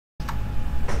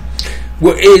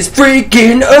What is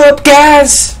freaking up,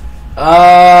 guys?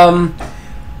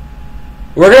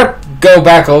 We're gonna go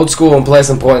back old school and play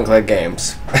some point and click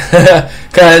games.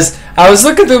 Cause I was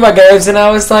looking through my games and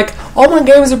I was like, all my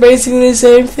games are basically the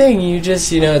same thing. You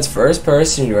just, it's first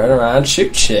person, you run around,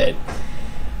 shoot shit.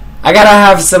 I gotta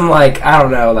have some, like, I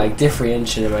don't know, like,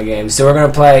 differentiation in my games. So we're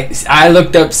gonna play, I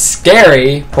looked up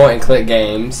scary point and click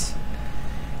games.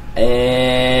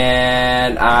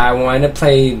 And I want to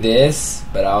play this,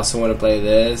 but I also want to play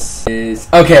this.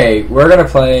 Okay, we're gonna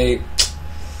play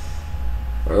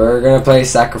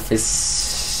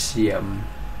Sacrificium.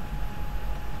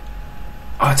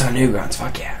 Oh, it's on Newgrounds.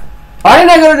 Fuck yeah! Why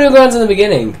didn't I go to Newgrounds in the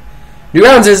beginning?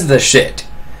 Newgrounds is the shit.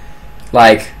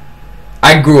 Like,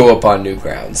 I grew up on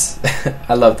Newgrounds.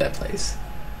 I love that place.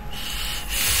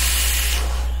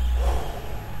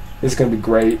 It's gonna be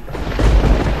great.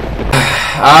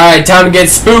 Alright, time to get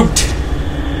spooked.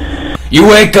 You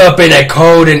wake up in a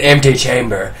cold and empty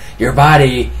chamber. Your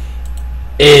body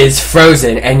is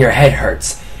frozen and your head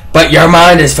hurts. But your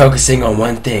mind is focusing on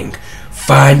one thing.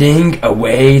 Finding a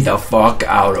way the fuck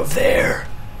out of there.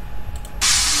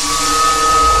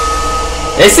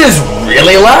 This is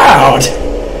really loud.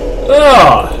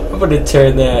 Oh, I'm gonna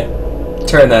turn that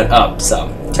up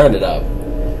some. Turn it up.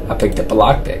 I picked up a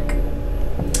lockpick.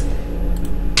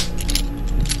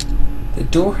 The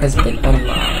door has been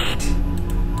unlocked.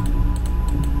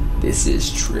 This is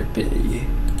trippy.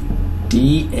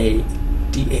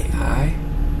 D-A-I?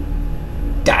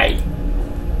 Die.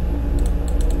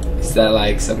 Is that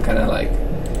like some kind of like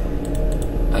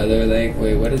other like,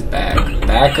 wait, what is back?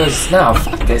 Back goes, no,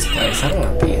 fuck this place. I don't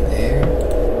want to be in there.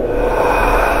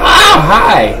 Oh,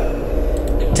 hi!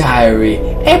 Diary.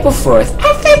 April 4th.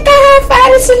 I think I have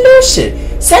found a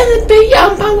solution. Something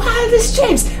beyond my wildest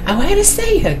dreams. I want to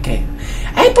say again.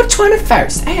 April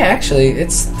 21st. Hey, actually,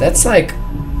 that's like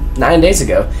 9 days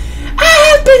ago.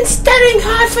 I have been studying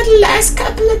hard for the last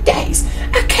couple of days.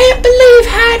 I can't believe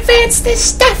how advanced this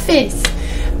stuff is.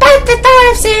 But the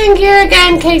thought of seeing you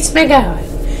again keeps me going.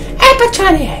 April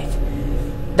 28th.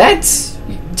 That's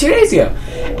 2 days ago.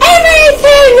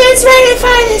 Everything is ready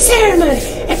for the ceremony,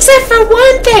 except for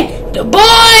one thing. The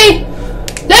boy.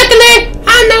 Luckily,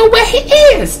 I know where he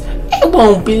is. It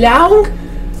won't be long.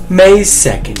 May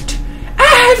 2nd.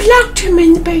 I have locked him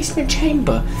in the basement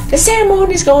chamber. The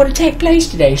ceremony is going to take place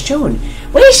today soon.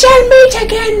 We shall meet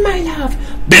again, my love.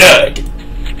 Blood.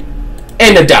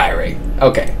 In the diary.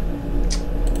 Okay.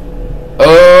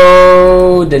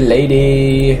 Oh, the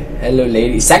lady. Hello,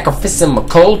 lady. Sacrificium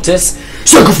occultus.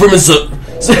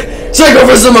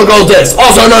 Sacrificium occultus,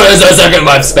 also known as a second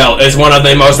life spell, is one of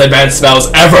the most advanced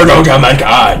spells ever known to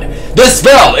mankind. This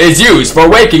spell is used for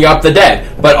waking up the dead,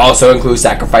 but also includes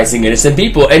sacrificing innocent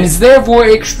people, and is therefore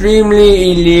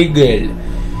extremely illegal.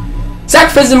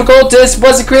 Sacrificium occultus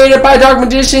was created by dark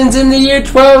magicians in the year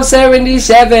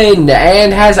 1277,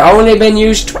 and has only been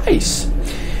used twice.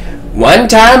 One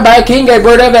time by King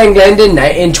Edward of England in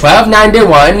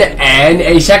 1291, and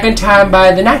a second time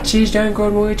by the Nazis during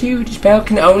World War II. The spell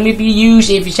can only be used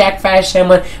if you sacrifice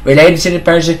someone related to the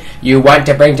person you want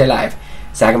to bring to life.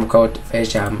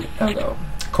 Sacrificium logo.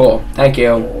 Cool. Thank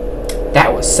you.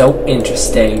 That was so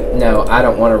interesting. No, I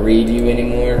don't want to read you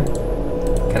anymore.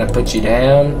 Can I put you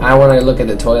down? I want to look at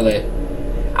the toilet.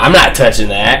 I'm not touching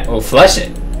that. We'll flush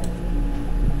it.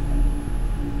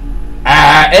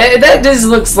 That just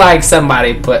looks like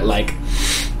somebody put like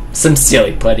some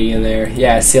silly putty in there.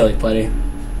 Yeah, silly putty.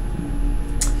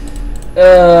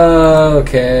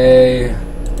 Okay.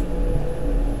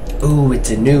 Ooh,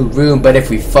 it's a new room, but if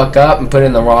we fuck up and put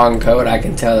in the wrong code, I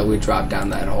can tell that we dropped down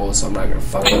that hole, so I'm not gonna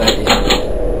fuck with that yet.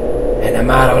 And I'm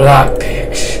out of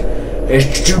lockpicks.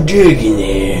 It's too dig in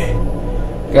there.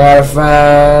 Gotta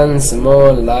find some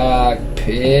more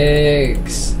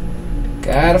lockpicks.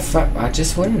 Gotta find. I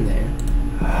just went in there.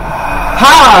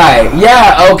 Hi!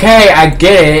 Yeah, okay, I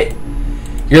get it.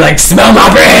 You're like, smell my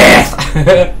breath!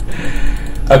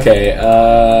 Okay,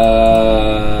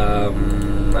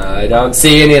 I don't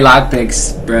see any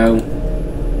lockpicks, bro.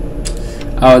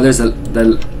 Oh, there's the...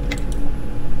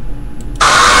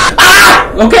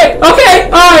 Ah! Okay,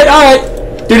 alright.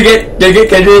 Do it again,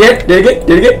 can I do it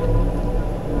again?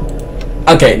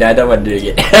 Okay, no, I don't want to do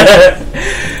it again.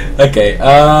 Okay,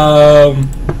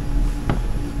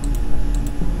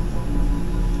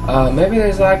 maybe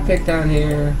there's a lockpick down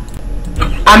here.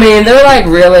 I mean, they're like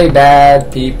really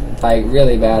bad people, like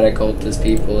really bad occultist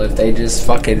people. If they just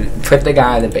fucking put the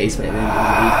guy in the basement.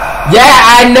 Yeah,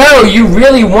 I know you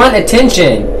really want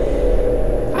attention.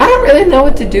 I don't really know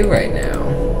what to do right now.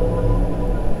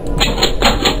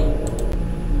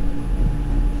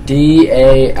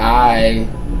 DAI.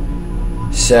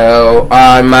 So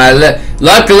on my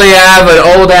luckily I have an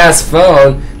old ass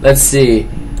phone. Let's see.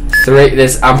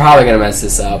 I'm probably gonna mess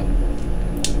this up.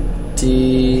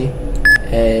 DAI.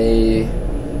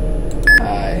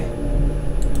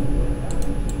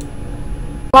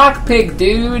 Lockpick,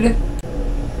 dude.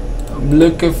 I'm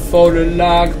looking for the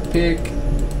lockpick.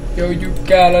 Yo, you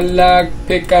got a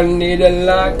lockpick. I need a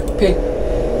lockpick.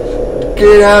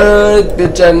 Get out of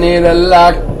this bitch. I need a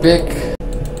lockpick.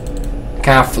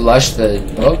 Can I flush the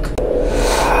book?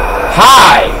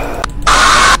 Hi!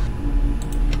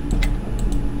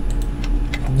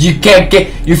 You can't get.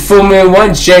 You fool me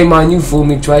once, shame on you. Fool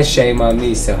me twice, shame on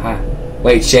me. So hi.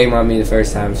 Wait, shame on me the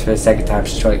first time. For the second time,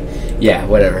 yeah,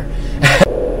 whatever.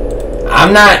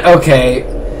 I'm not okay.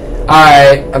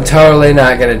 Alright, I'm totally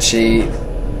not gonna cheat.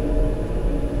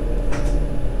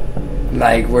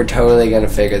 Like, we're totally gonna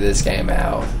figure this game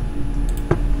out.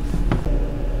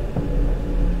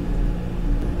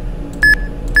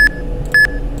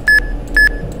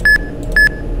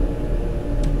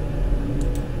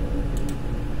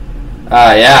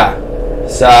 Yeah.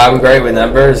 So I'm great with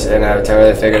numbers, and I've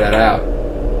totally figured that out.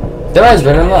 The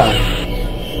husband in love.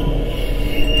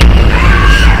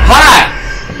 Hi!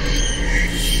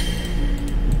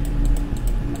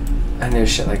 I knew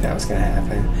shit like that was gonna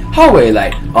happen. Hallway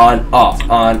light. On, off,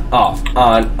 on, off,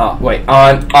 on, off. Wait,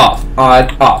 on, off,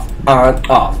 on, off, on,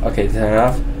 off. Okay, turn it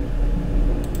off.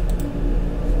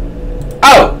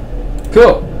 Oh!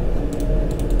 Cool.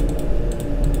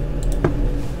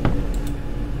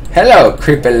 Hello,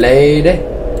 creepy lady.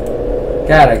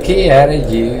 Got a key out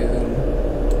of you.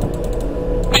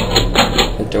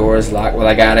 The door is locked. Well,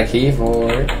 I got a key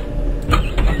for it.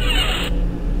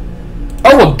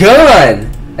 Oh, a gun!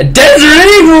 A Desert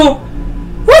Eagle!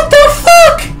 What the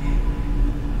fuck?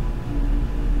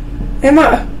 Am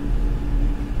I...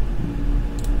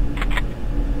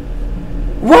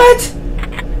 What?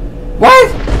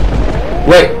 What?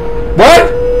 Wait,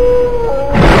 what?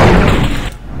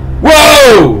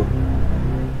 Whoa!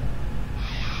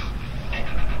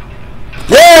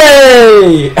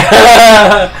 Yay!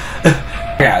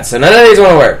 Yeah, so none of these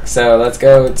want to work. So let's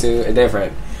go to a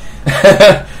different.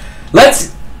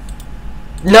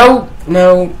 No.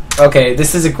 Okay,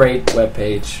 this is a great web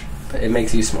page. It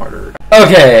makes you smarter.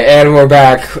 Okay, and we're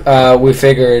back. We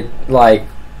figured, like,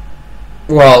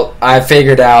 well, I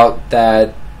figured out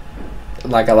that,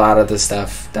 like, a lot of the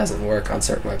stuff doesn't work on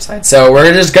certain websites. So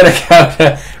we're just gonna go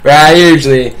to where I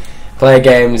usually play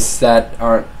games that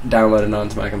aren't downloaded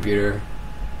onto my computer.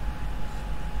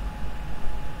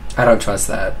 I don't trust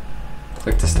that.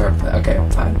 Click to start play. Okay, I'm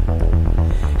fine.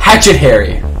 Hatchet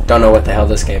Harry. Don't know what the hell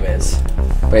this game is.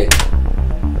 Wait.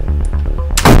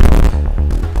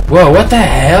 Whoa, what the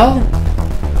hell?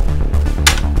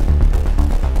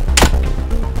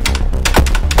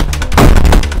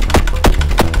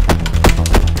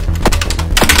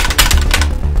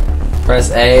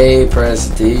 Press A, press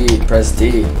D, press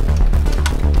D.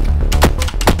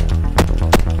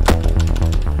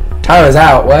 Time is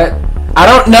out. What? I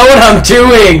don't know what I'm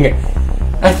doing.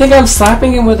 I think I'm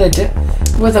slapping him with a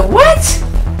what?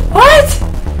 What?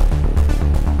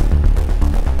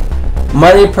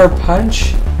 Money per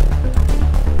punch?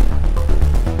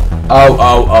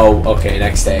 Oh. Okay,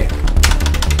 next day.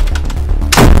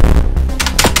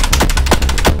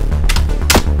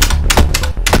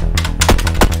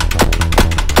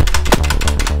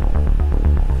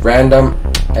 Random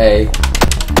A.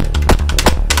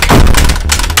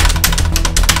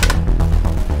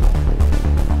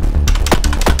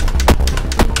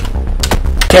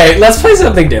 Okay, let's play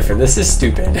something different. This is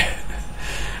stupid.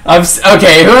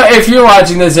 Okay, if you're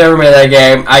watching this ever made that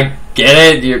game, I get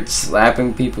it. You're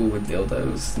slapping people with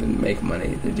dildos and make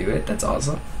money to do it. That's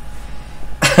awesome.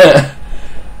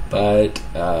 But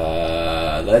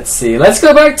let's see. Let's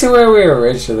go back to where we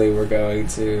originally were going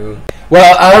to.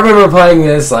 Well, I remember playing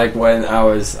this like when I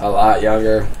was a lot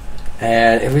younger,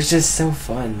 and it was just so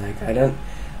fun. Like I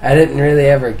didn't really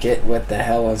ever get what the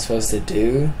hell I'm supposed to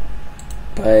do,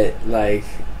 but like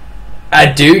I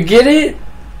do get it,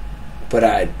 but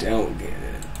I don't get it.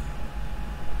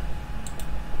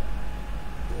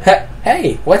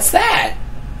 Hey, what's that?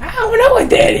 I don't know what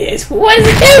that is. What does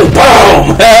it do?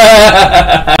 Boom!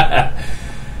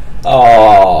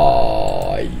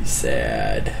 Oh, you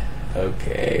sad.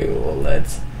 Okay, well,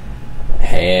 let's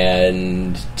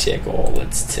hand tickle.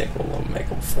 Let's tickle them, make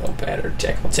them feel better.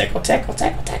 Tickle.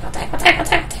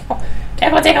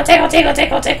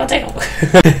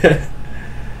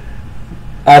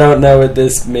 I don't know what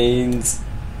this means.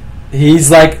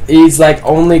 He's like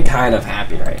only kind of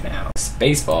happy right now.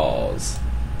 Baseballs.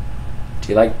 Do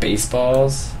you like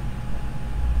baseballs?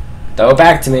 Throw it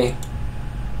back to me.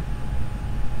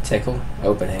 Tickle?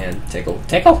 Open hand. Tickle.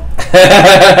 Tickle!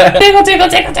 Tickle, tickle, tickle,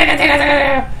 tickle, tickle,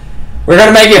 tickle! We're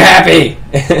gonna make you happy!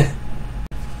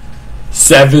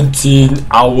 17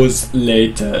 hours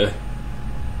later.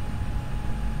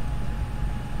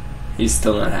 He's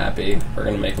still not happy. We're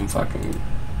gonna make him fucking...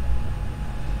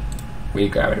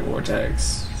 Weak gravity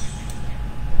vortex.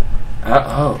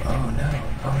 Oh no.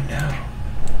 Oh no.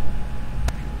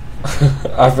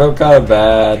 I feel kind of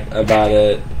bad about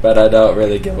it, but I don't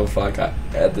really give a fuck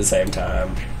at the same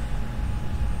time.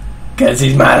 Cause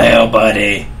he's my little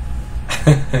buddy.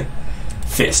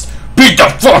 Fist. Beat the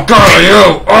fuck out of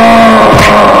you!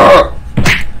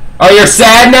 Oh, you're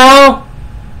sad now?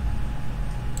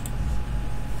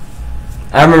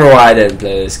 I remember why I didn't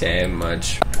play this game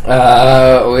much.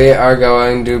 We are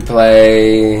going to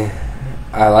play...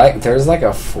 There's like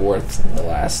a fourth The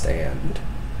Last Stand.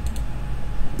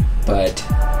 But...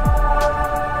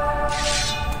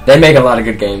 they make a lot of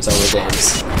good games on the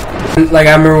games. Like,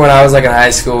 I remember when I was like in high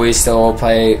school, we still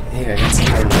play... Here, I got some...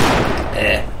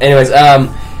 Anyways,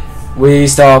 we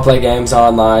used to all play games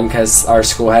online because our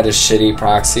school had a shitty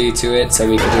proxy to it, so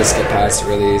we could just get past it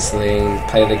really easily and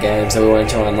play the games that we went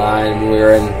to online. We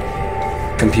were in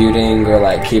computing or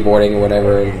like keyboarding or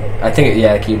whatever. And I think,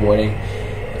 yeah, keyboarding.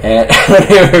 And I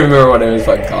don't even remember what it was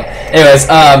fucking called. Anyways,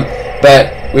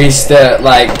 but we used to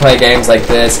like play games like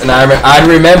this, and I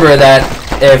remember that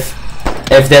if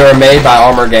they were made by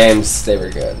Armor Games, they were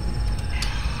good.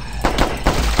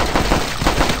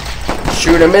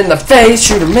 Shoot him in the face,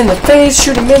 shoot him in the face,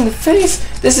 shoot him in the face.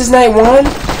 This is night 1.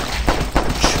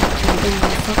 Shoot him in the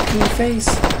fucking face.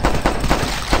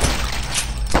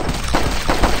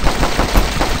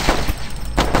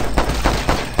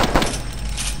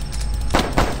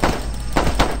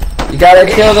 You gotta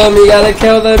kill them, you gotta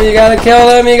kill them, you gotta kill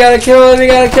them, you gotta kill them, you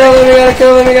gotta kill them, you gotta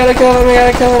kill them, you gotta kill them, you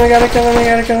gotta kill them, you gotta kill them, you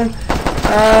gotta kill them.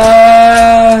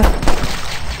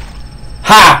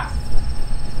 Ha!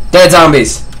 Dead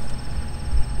zombies.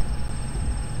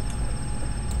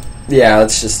 Yeah,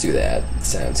 let's just do that.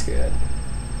 Sounds good.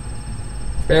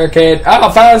 Barricade.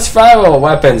 Oh, found survival.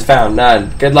 Weapons found.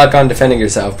 None. Good luck on defending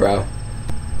yourself, bro.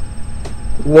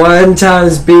 1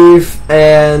 times beef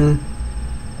and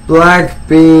black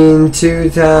bean. 2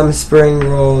 times spring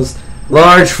rolls.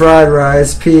 Large fried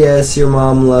rice. P.S. Your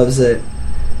mom loves it.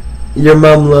 Your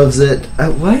mom loves it.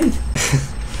 What?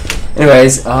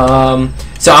 Anyways, so I'm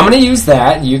gonna use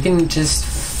that. You can just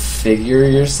figure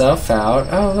yourself out.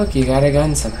 Oh, look, you got a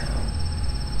gun somehow.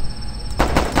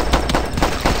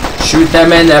 Shoot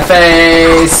them in the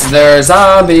face. They're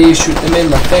zombies. Shoot them in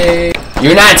the face.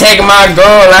 You're not taking my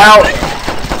girl out.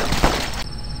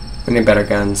 We need better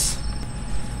guns.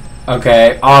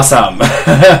 Okay, awesome.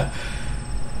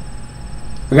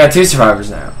 We got 2 survivors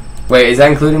now. Wait, is that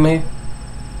including me?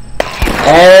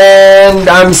 And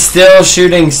I'm still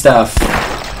shooting stuff.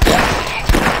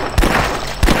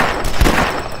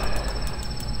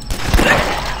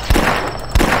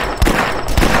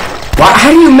 How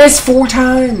do you miss 4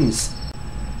 times?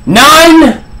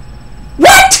 None?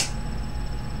 What?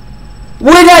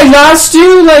 What did I last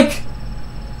do? Like,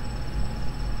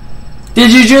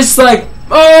 did you just like,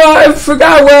 oh, I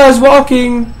forgot where I was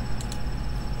walking.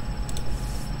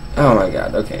 Oh my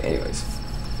god, okay, anyways.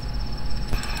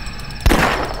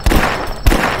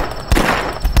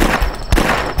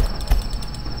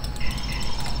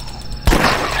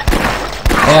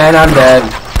 And I'm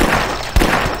dead.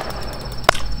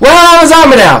 Well, I was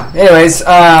zombie now. Anyways,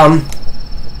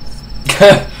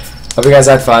 hope you guys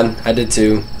had fun. I did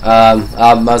too.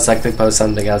 I'll most likely post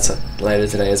something else later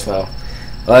today as well.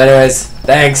 Well, anyways,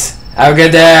 thanks. Have a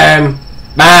good day.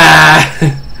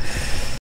 Bye.